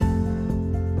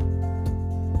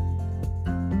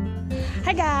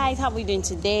Hi guys, how are we doing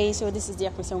today? So this is Dear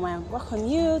Christian Wine. Welcome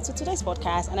you to today's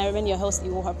podcast, and I remain your host,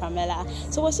 Iwoha Pamela.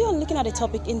 So we're still looking at the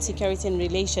topic insecurity in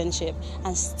relationship,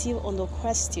 and still on the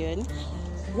question,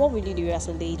 what will you do as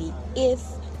a lady if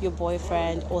your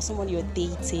boyfriend or someone you're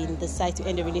dating decide to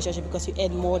end the relationship because you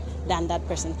earn more than that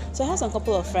person? So I have some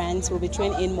couple of friends who will be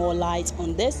throwing in more light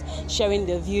on this, sharing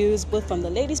their views both from the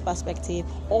lady's perspective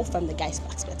or from the guy's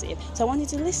perspective. So I want you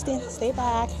to listen, stay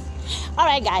back.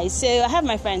 Alright guys, so I have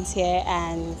my friends here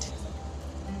and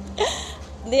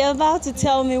they're about to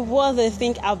tell me what they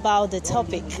think about the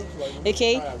topic.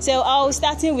 Okay, so I'll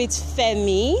starting with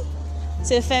Femi.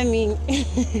 So Femi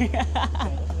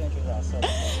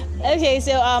okay,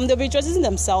 so they'll be introducing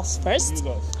themselves first.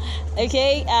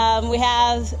 Okay, we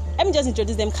have, let me just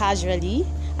introduce them casually.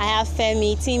 I have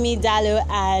Femi, Timmy, Dalo,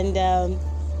 and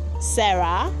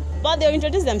Sarah, but they'll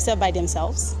introduce themselves by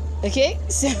themselves. Okay,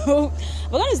 so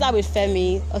we're going to start with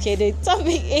Femi. Okay, the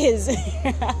topic is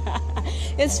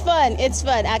it's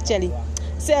fun actually.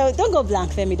 So don't go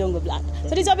blank, Femi, don't go blank. So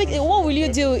the topic is, what will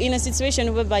you do in a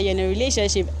situation whereby you're in a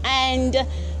relationship and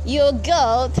your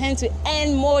girl tends to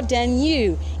earn more than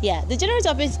you? Yeah, the general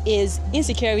topic is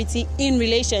insecurity in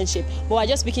relationship, but we're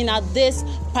just picking out this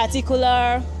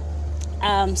particular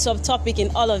subtopic in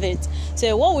all of it.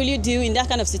 So what will you do in that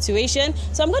kind of situation?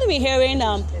 So I'm going to be hearing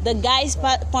the guy's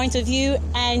point of view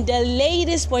and the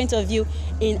lady's point of view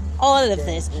in all of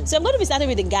this. So I'm going to be starting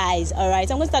with the guys. All right,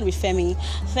 I'm going to start with Femi.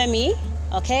 Femi,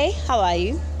 okay, how are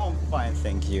you? I'm fine,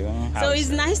 thank you. So it's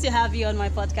nice to have you on my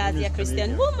podcast, Dear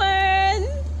Christian Woman.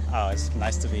 Oh, it's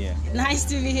nice to be here. Nice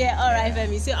to be here. All right,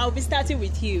 Femi. So I'll be starting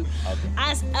with you. Okay.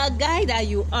 As a guy that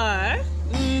you are,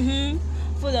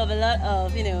 full of a lot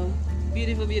of,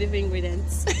 beautiful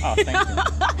ingredients. Oh, thank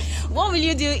you. What will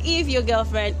you do if your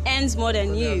girlfriend earns more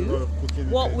than you?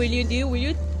 What will you do? Will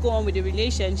you go on with the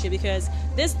relationship? Because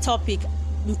this topic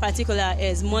in particular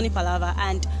is money palaver,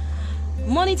 and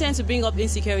money tends to bring up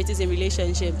insecurities in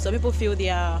relationships. Some people feel they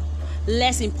are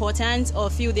less important or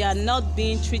feel they are not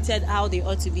being treated how they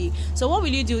ought to be. So what will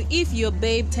you do if your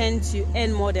babe tends to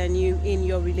earn more than you in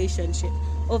your relationship?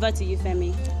 Over to you,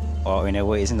 Femi. Well, in a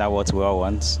way, isn't that what we all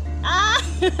want?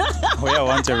 We all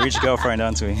want a rich girlfriend,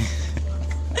 don't we?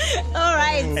 All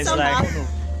right. It's somehow. like, No,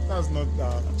 that's not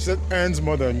she said earns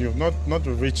more than you, not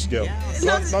a rich girl.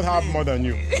 Not have more than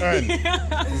you. Earn.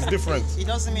 It's different. it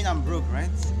doesn't mean I'm broke, right?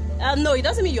 No, it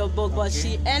doesn't mean you're broke, but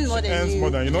she earns more than Earns you. more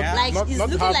than you. Not Yeah. Like, not it's not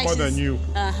looking have like more she's, than you.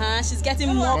 She's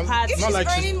getting more parts. If Not she's like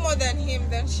she's- earning more than him,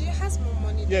 then she has more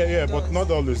money. Yeah, than he but does.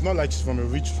 not always. Not like she's from a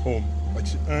rich home. Like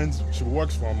she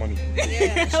works for her money.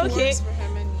 Yeah, she Okay. works for her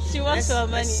money. She works for her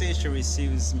money. Let's say she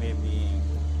receives maybe,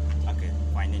 okay,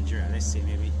 fine Nigeria, let's say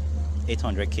maybe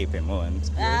 800k per month.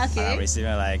 Okay. And I'm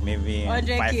receiving like maybe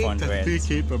 100K. 500.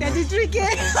 3K per month. 33K.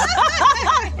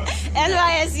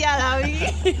 NYSC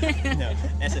Alawi. No,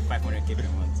 let's say 500k per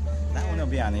month. That will not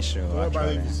be an issue. What about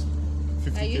Actually. if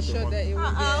it's 50K Are you per sure month? that it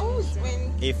will be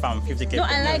when If I'm 50k No, per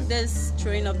I month. like this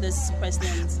throwing up this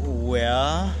questions.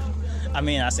 Well, I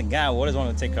mean, as a guy, I always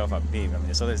want to take care of a babe. I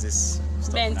mean, so there's this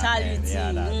stuff in our head, Mentality,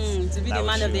 that, to be that the we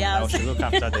man of the should- house. that we should look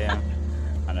after them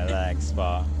and the likes,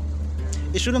 but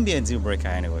it shouldn't be a deal breaker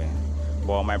anyway.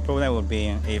 But my problem would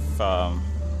be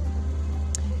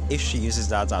if she uses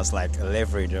that as like a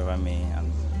leverage over me,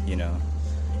 and you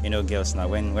know, girls now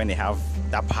when they have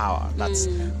that power, that's Are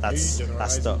you that's stuff.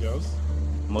 generalizing girls?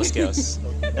 Most girls.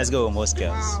 Let's go with most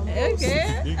girls.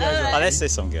 Okay. You guys Or let's say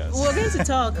some girls. We're going to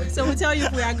talk, so we'll tell you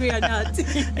if we agree or not.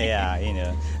 Yeah,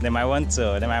 they might want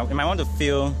to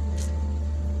feel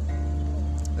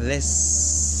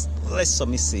less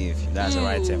submissive, if that's the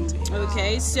right term to use.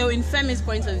 Okay, so in Femi's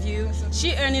point of view,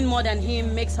 she earning more than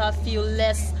him makes her feel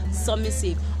less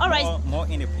submissive. All right, More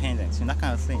independent, that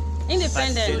kind of thing.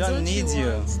 Independent. Like, they don't need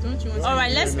you. Don't you want all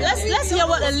right. Let's hear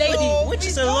what the lady. Which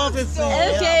is a lovely thing.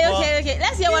 Okay.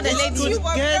 Let's hear what the lady.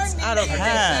 Could get out of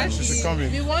hand. She should come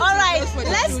in. We want All to right, go for the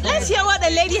let's children. hear what the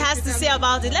lady has to say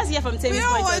about it. Let's hear from We Temi's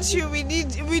don't point of want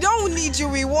view. you. We don't need you.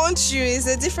 We want you. It's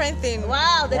a different thing.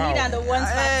 Wow, the Wow. need and the want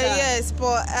factor. Yes,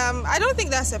 but I don't think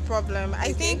that's a problem.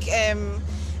 I think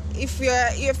if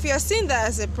you're seeing that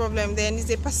as a problem, then it's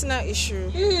a personal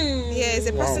issue. Yeah, it's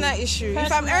a personal issue.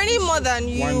 If I'm Personal earning more issue. than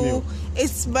 1 you, mil.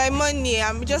 it's my money.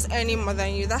 I'm just earning more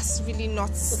than you. That's really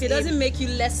not. Okay, does it make you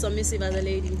less submissive as a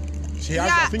lady?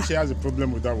 I think she has a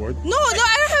problem with that word. No,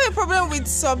 I don't have a problem with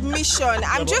submission.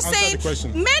 I'm but just answer saying the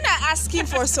question. men are asking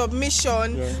for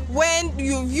submission Yeah. when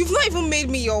you've not even made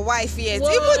me your wife yet.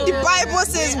 Whoa. Even the Bible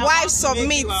says wives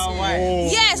submit. Oh.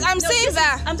 Yes, I'm saying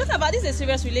that. I'm talking about this is a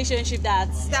serious relationship that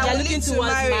That you're will looking lead to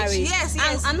towards marriage. marriage. Yes,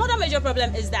 yes. And another major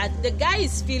problem is that the guy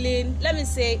is feeling, let me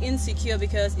say, insecure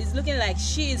because it's looking like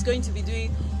she is going to be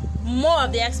doing more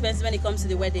of the expense when it comes to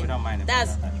the wedding. We don't mind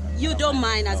That's about that, actually. you don't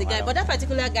mind as a No, I guy, don't but that mind.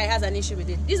 particular guy has an issue with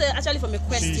it. This is actually from a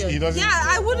question. He doesn't. Yeah,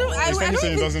 I wouldn't. I He's don't saying he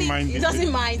even doesn't think mind. He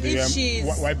doesn't mind if she's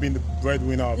Why being the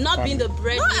breadwinner of not the being the family?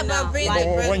 breadwinner. about being the like,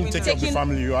 But when you take care of the Taking-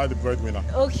 family, you are the breadwinner.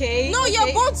 okay. No, okay.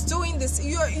 you're both doing this.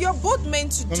 You're both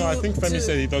meant to do. No, I think Femi to-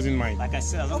 said he doesn't mind. Like I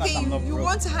said, as long Okay, as I'm not you broke.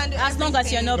 want to handle As long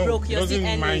as you're everything. not No, broke, he you're still doesn't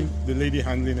earning. mind the lady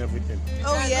handling everything.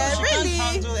 Oh yeah, she can't really?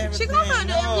 handle She can't everything,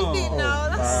 handle no. everything now.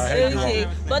 That's I hate you. Okay,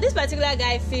 but this particular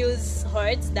guy feels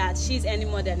hurt that she's earning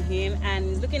more than him, and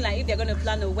it's looking like if they're going to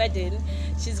plan a wedding,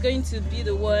 she's going to be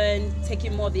the one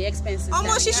taking more of the expenses.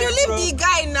 Almost, than she should him. leave the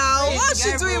guy now. Leave What's the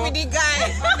she guy, doing bro. with the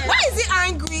guy? Why is he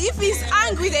angry? If he's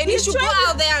angry, then he should go trying to-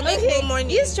 out there and make okay, more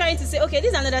money. He's trying to say, okay,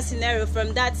 this is another scenario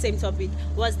from that same topic,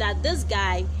 was that this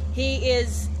guy, he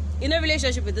is in a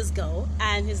relationship with this girl,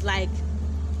 and he's like,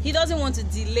 he doesn't want to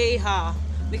delay her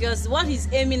because what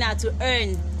he's aiming at to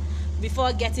earn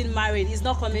before getting married is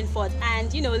not coming forth.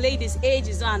 And you know, ladies' age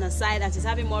is not on her side, and she's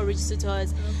having more rich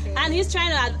suitors, and he's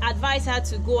trying to advise her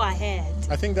to go ahead.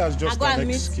 I think that's just go and an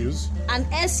meet- excuse. An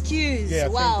excuse. Yeah,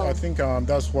 Wow. I think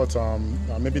that's what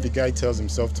maybe the guy tells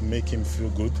himself to make him feel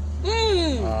good.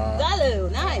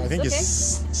 Dalo, nice. I think okay.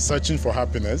 he's searching for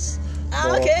happiness.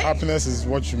 But okay. happiness is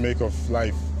what you make of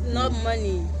life. Not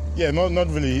money. Yeah, not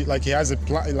really. Like he has a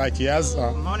plan. Like he has.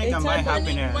 Money can buy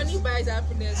happiness. Money buys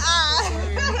happiness.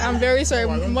 I'm very sorry.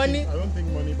 I don't Money. Think, I don't think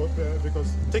money, but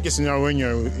because take a scenario when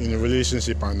you're in a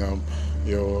relationship and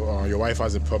your wife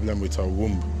has a problem with her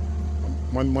womb.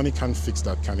 Money can't fix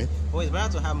that, can it? Oh, it's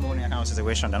better to have money in kind of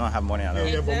situation than not have money at all.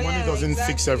 Yeah, but money doesn't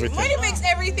fix everything. Money makes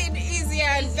everything easier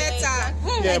and better. Yeah,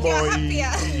 Like, you're but he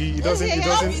happier. doesn't. It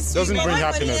Love is doesn't sweet, bring but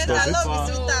money happiness, is does it? love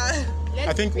is sweeter.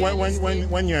 I think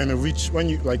when you're in a rich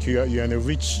you're in a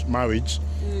rich marriage,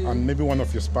 and maybe one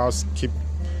of your spouse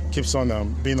keeps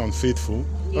on being unfaithful.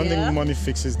 I don't Yeah. think money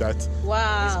fixes that.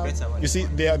 Wow. Better when You see,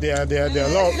 there are a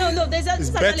lot. No, there's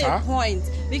It's actually a better. point,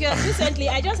 because recently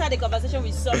I just had a conversation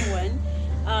with someone.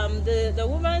 The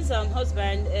woman's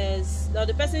husband or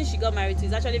the person she got married to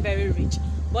is actually very rich,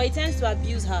 but he tends to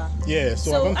abuse her. Yeah,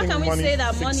 so I So don't how think can we money say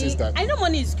that fixes money? that. I know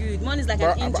money is good. Money is like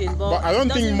an engine, but I don't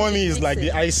it think doesn't money is fix like it.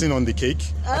 the icing on the cake.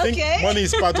 I Okay. think money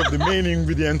is part of the main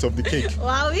ingredient of the cake.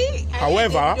 Wowie.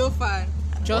 However, Davido fan.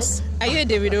 Just, are you a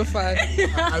Davido fan?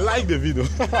 I like the video.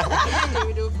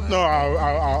 Davido fan. No,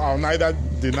 I'll neither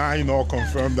deny nor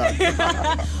confirm that.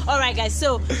 All right, guys.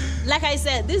 So, like I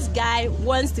said, this guy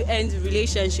wants to end the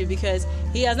relationship because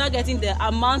he is not getting the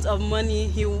amount of money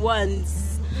he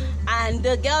wants, and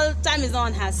the girl time is not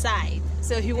on her side.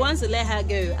 So he wants to let her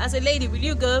go. As a lady, will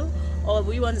you go, or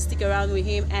will you want to stick around with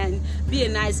him and be a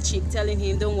nice chick, telling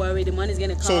him, "Don't worry, the money's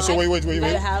gonna come." So wait. You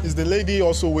gotta have- Is the lady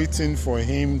also waiting for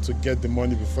him to get the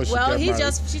money before she Well, get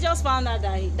married? she just found out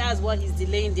that that's what he's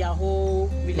delaying their whole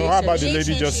relationship. No, how about the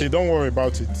lady just say, "Don't worry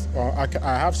about it.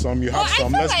 I have some, you have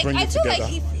some. Let's bring it together."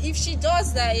 Like if she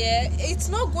does that, yeah, it's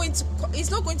not going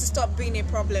to stop being a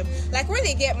problem. Like when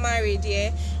they get married,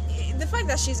 yeah, the fact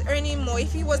that she's earning more,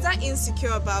 if he was that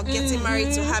insecure about getting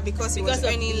married to her because he was Because of-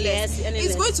 earning yes, less, earning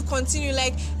it's less. going to continue.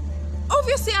 Like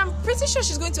obviously, I'm pretty sure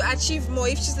she's going to achieve more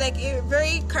if she's like a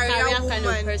very career Career woman. kind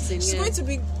of person, She's yeah. going to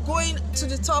be going to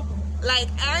the top. Like,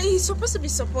 and he's supposed to be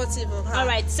supportive of her. All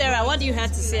right, Sarah, what do you have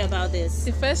to say about this?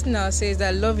 The first thing I'll say is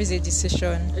that love is a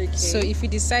decision. Okay. So if you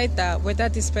decide that whether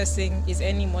this person is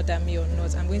any more than me or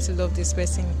not, I'm going to love this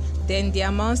person, then the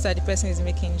amounts that the person is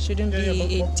making shouldn't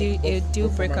be a deal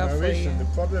from breaker my for narration, you.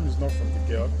 the problem is not from the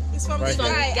girl. It's from Right the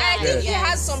here. guy. From the I guy, think he yes.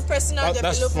 has some personal That's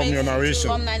development. from your narration.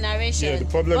 From my narration. Yeah, the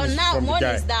problem but is now from the one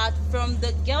guy. is that from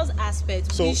the girl's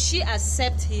aspect, So- will she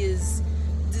accept his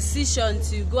decision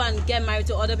to go and get married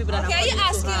to other people that Okay, are are you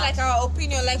according to asking her? like our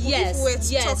opinion? Like Yes, if we were to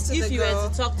talk yes. to If the you girl? were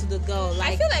to talk to the girl, I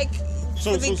like feel like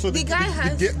So the guy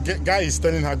has. the guy is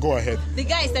telling her go ahead. the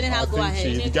guy is telling her I go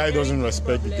think ahead. the guy doesn't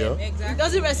respect the girl. He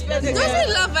doesn't respect the He girl.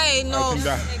 doesn't love her I enough. think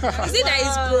that. Is it that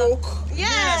he's broke?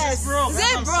 Yes. it's broke. Is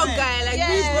That's that what broke I'm saying. guy? Like Yeah.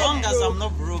 who's As broke? long as I'm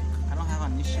not broke, I don't have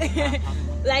an issue.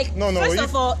 Like No, first if-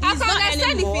 of all, I he's can not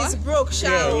understand anymore. if he's broke,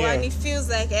 Shao, Yeah. and he feels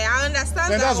like I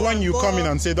understand Then that. that's when one, you but- come in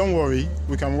and say, "Don't worry,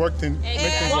 we can make things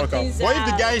Work work out." things But if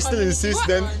the guy out. still insists,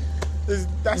 then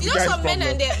that's You the know, guy's some men problem.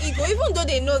 and their ego, even though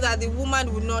they know that the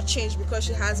woman will not change because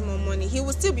she has more money, he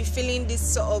will still be feeling this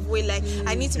sort of way, like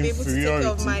I need to be able to take care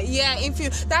of Inferiority.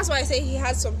 my That's why I say he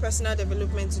has some personal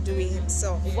development to do with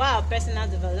himself. Wow, personal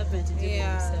development to do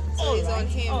Yeah. for himself. So it's on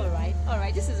him. All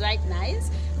right. This is right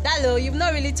nice. Dalo, you've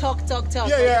not really talked. Yeah, but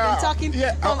yeah, You've been talking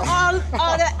yeah. from all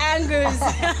other angles.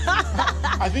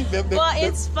 I think but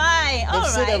it's fine. All They've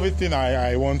said right. everything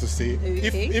I want to say.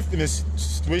 Okay. If in a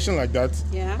situation like that,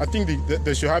 Yeah. I think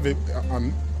they should have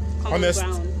an honest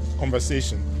ground.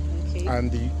 conversation, Okay.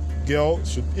 and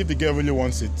if the girl really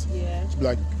wants it, Yeah. she'd be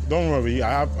like, don't worry,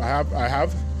 I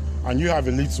have, and you have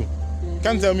a little.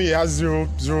 Can't tell me he has zero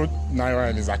naira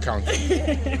in his account.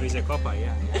 He's a copper,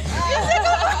 yeah.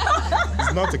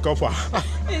 It's not a copper.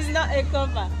 It's not a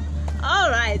cover. All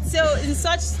right. So in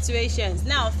such situations,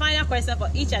 now final question for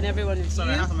each and every one of you.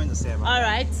 Sorry, I have something to say about All that.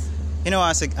 right. You know,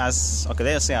 as okay,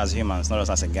 let's say as humans, not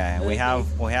just as a guy, we have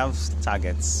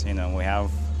targets. You know, we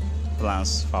have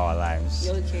plans for our lives.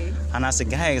 Okay. And as a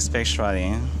guy,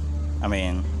 especially, I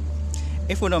mean,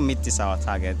 if we don't meet our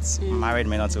targets, marriage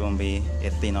may not even be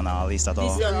a thing on our list at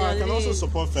all. This- I can also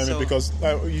support Femi So- because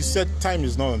you said time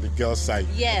is not on the girl's side.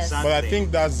 Yes. Exactly. But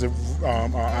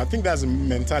I think that's a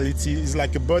mentality. It's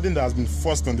like a burden that has been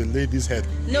forced on the lady's head.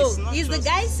 No, It's not it's the just-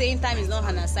 guy saying time is not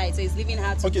on her side, so he's leaving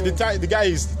her to Okay, go. the guy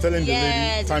is telling the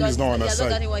Yes, lady time because is not on her he hasn't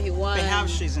side. gotten what he wants.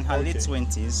 Perhaps she's in her late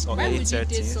 20s or Why early would you date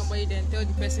 30s. somebody then tell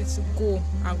the person to go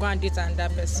and go and date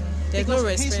another person? There's no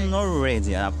Because he's respect. not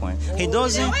ready at that point. He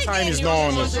doesn't. Time is not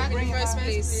on us. in the first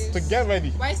place. To get ready.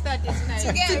 Why start dating To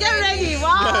her? To get ready. Wow.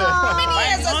 How many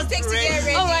years does it take to get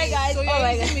ready? Oh my God. So Oh you're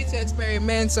my using God. me to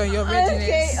experiment on your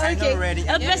readiness. Okay, I'm not okay. ready.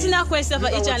 A personal question for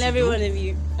Is that each what and you every do? one of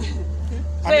you.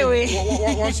 I Wait.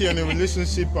 mean, once you're in a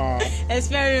relationship,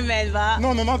 Experiment, but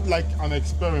no, not like an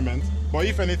experiment. But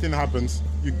if anything happens,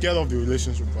 you get off the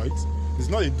relationship, right? It's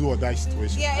not a do or die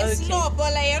situation. Yeah, it's Okay. not,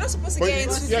 but like you're not supposed to But get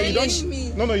into you dating.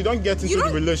 you don't get into the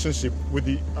don't- relationship with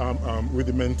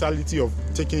the mentality of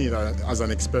taking it as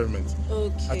an experiment.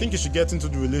 okay. I think you should get into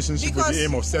the relationship with Because- the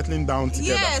aim of settling down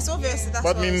together. Yes, obviously. That's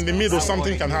But what I was in the gonna middle, say.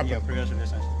 something can Your happen. previous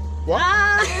relationship. What?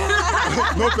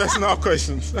 Ah. No personal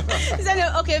questions. He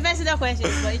said, okay, personal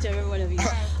questions for each and every one of you.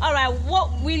 All right,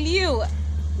 what will you,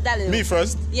 Dalu? Me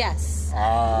first. Yes.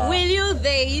 Ah. Will you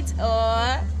date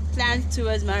or plan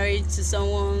towards marriage to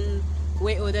someone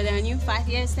way older than you? 5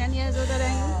 years, 10 years older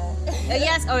than you? A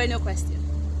yes or a no question?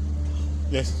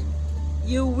 Yes,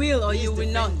 You will or you will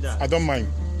not? I don't mind.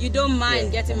 You don't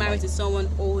mind Yeah, getting don't married mind. to someone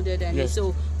older than you. Yes,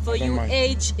 So for I don't you, mind.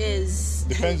 age is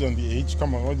Depends on the age.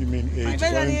 Come on, what do you mean age?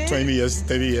 Depends on the age. 20 years,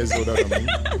 30 years older than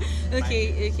me.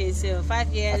 okay. So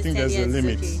 5 years, I think 10 there's years. a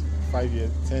limit. Okay. 5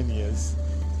 years, 10 years.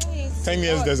 10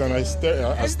 years, there's an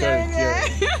asterisk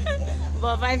here.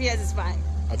 But 5 years is fine.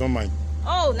 I don't mind.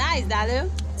 Oh, nice, Dalu.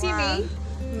 TV?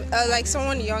 Like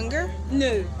someone younger,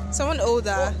 No. someone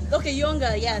older. Okay,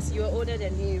 younger. Yes, you're older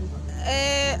than him.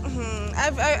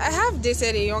 I have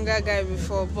dated a younger guy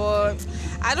before, but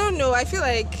I don't know. I feel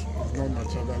like Not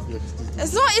mature, that's the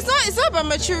excuse. it's not about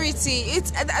maturity.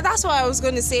 That's why I was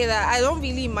going to say that I don't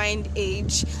really mind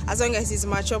age as long as he's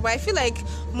mature. But I feel like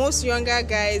most younger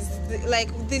guys, like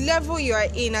the level you are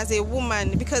in as a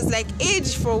woman, because like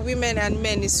age for women and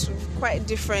men is quite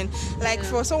different. Like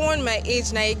for someone my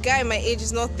age, now a guy my age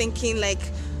is not thinking like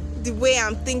the way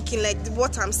I'm thinking, like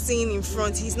what I'm seeing in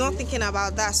front. He's not thinking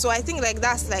about that. So I think like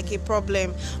that's like a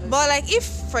problem. But like if,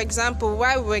 for example,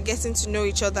 while we were getting to know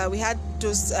each other, we had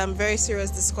those very serious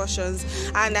discussions,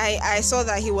 and I saw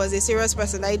that he was a serious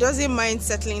person, that he doesn't mind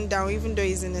settling down even though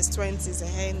he's in his 20s,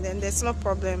 and then there's no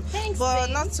problem. Thanks, but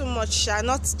babe. not too much,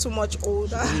 not too much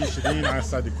older. She didn't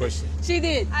answer the question. She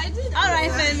did. I did. All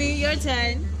right, Femi, your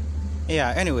turn.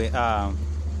 Yeah. Anyway,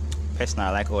 personally,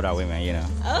 I like older women. You know,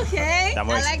 Okay. they're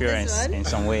more I like this experienced one. in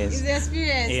some It's ways. the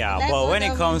experience. Yeah, Like but when it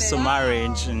older comes to women.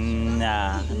 marriage,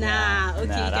 nah. Okay,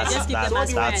 that's, just keep them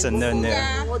as that's a friends. no-no.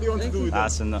 Yeah. What do you want to do with that?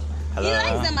 That's a no. He likes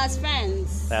Hello. them as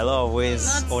friends. There are a lot of ways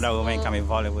Not older women so- can be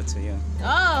valuable to you.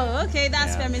 Oh, okay,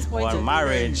 that's Yeah. Femi's point Well, of view.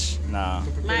 marriage, no.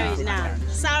 Marriage now.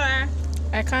 Sarah.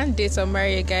 I can't date or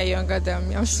marry a guy younger than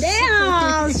me. I'm so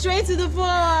Damn, straight to the point.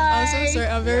 I'm so sorry.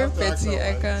 I'm very have to ask petty. her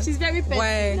I why. can't. She's very petty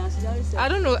Why? now. She's very I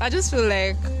don't know. I just feel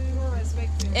like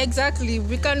exactly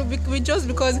we just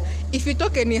because if you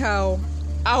talk anyhow,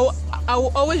 I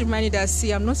will always remind you that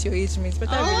see I'm not your age mate.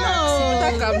 Better relax.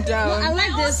 Better calm down. No, I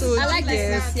like this. So I like this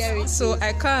yes. sincerity. So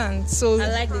I can't. So I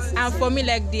like this and for me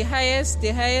like the highest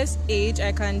age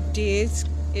I can date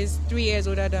is 3 years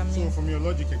older than me. So from your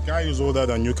logic, a guy who's older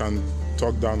than you can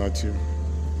talk down at you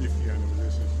if you're in a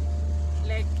relationship.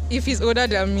 Like if he's older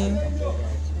than me,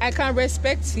 I can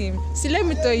respect him. See, let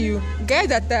me tell you, guys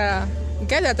that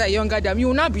are younger than me, you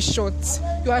will not be short.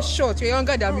 You are short. You're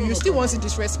younger than me. You still want to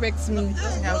disrespect me.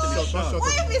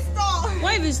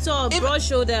 What if he's tall, broad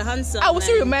shoulder, handsome? I will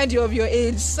still man? remind you of your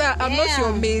age, sir. I'm not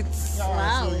your Damn. mate.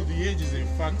 Wow. So the age is a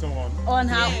factor on. On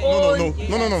her own.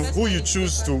 No. Who you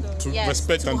choose to Yes,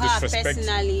 respect to and her disrespect.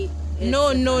 personally.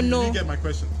 No. You get my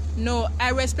question. No,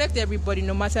 I respect everybody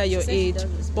no matter your says she age, does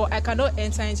respect. but I cannot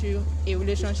enter into a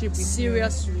relationship with you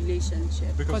Serious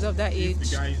relationship. because of that if age.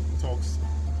 the guy talks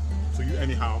to you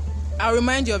anyhow. I'll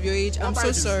remind you of your age. I'm What so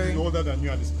if sorry. He's older than you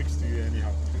and he speaks to you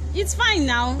anyhow. It's fine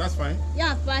now. That's fine.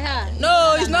 Yeah, by her.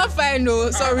 No, it's not fine.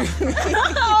 No, sorry. Okay,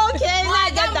 now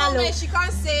I get that look. She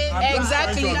can't say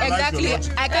exactly.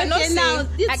 I cannot Okay, say. now,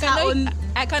 this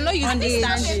I cannot use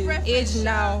understanding. age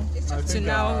now I to think,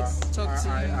 now talk to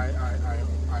you.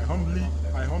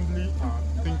 I humbly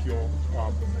think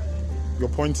your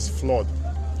point is flawed.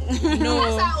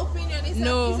 No. her opinion. It's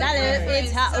No.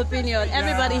 It's her opinion.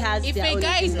 Everybody has If their a own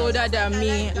guy is opinion. older than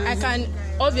me, I can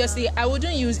obviously I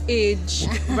wouldn't use age,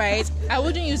 right? I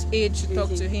wouldn't use age to talk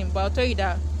to him, but I'll tell you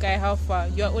that guy, how far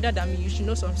you're older than me, you should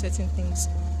know some certain things.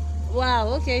 Wow,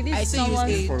 okay, this I is still use someone.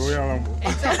 age. For Royal Rumble.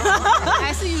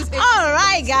 I still use age. All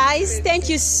right, guys. Thank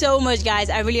you so much, guys.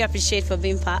 I really appreciate for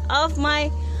being part of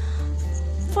my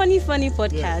funny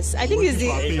podcast. I think it's the.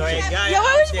 If you're a guy Yeah,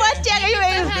 out which there- podcast are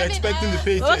you in? They're expecting the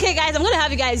paycheck. Okay, guys, I'm going to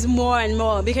have you guys more and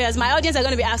more because my audience are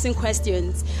going to be asking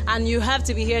questions and you have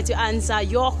to be here to answer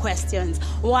your questions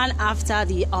one after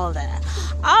the other.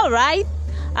 All right.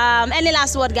 Any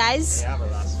last word, guys? I have a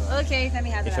last one. Okay, let me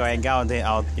have If it. you're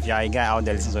a guy out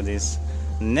there listening to this,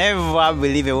 never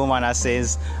believe a woman that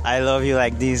says I love you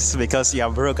like this because you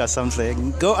are broke or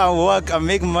something. Go and work and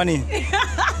make money.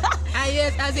 And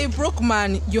yes, as a broke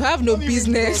man, you have no What do you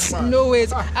mean business. broke man? No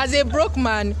wait. As a broke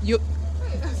man, you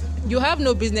have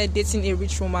no business dating a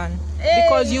rich woman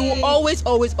because you will always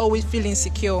feel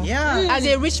insecure. Yeah. As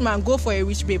a rich man, go for a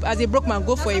rich babe. As a broke man,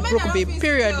 go for a broke babe.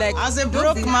 Period. Like As a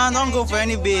broke man, don't go for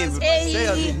any babe. Say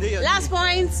your thing, do your Last thing.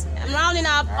 point. I'm rounding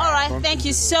up. All right. Thank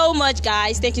you so much,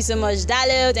 guys. Thank you so much,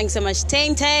 Dalu. Thank you so much,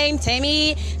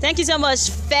 Tammy. Thank you so much,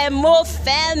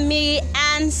 Femi,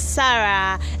 and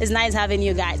Sarah. It's nice having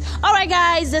you guys. All right,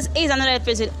 guys. This is another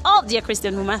episode of Dear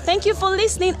Christian Woman. Thank you for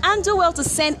listening and do well to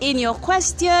send in your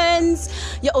questions,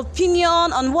 your opinion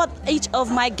on what each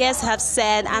of my guests have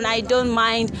said, and I don't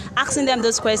mind asking them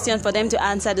those questions for them to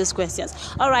answer those questions.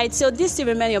 All right. So this will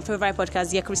remain your favorite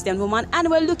podcast, Dear Christian Woman, and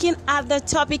we're looking at the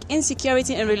topic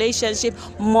insecurity in relationship,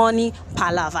 money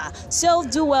palaver. So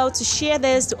do well to share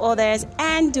this to others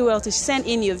and do well to send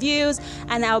in your views,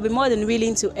 and I'll be more than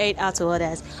willing to aid out to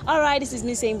others. All right, this is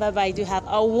me saying bye bye. Do have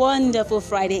a wonderful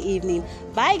Friday evening.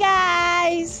 Bye,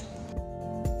 guys.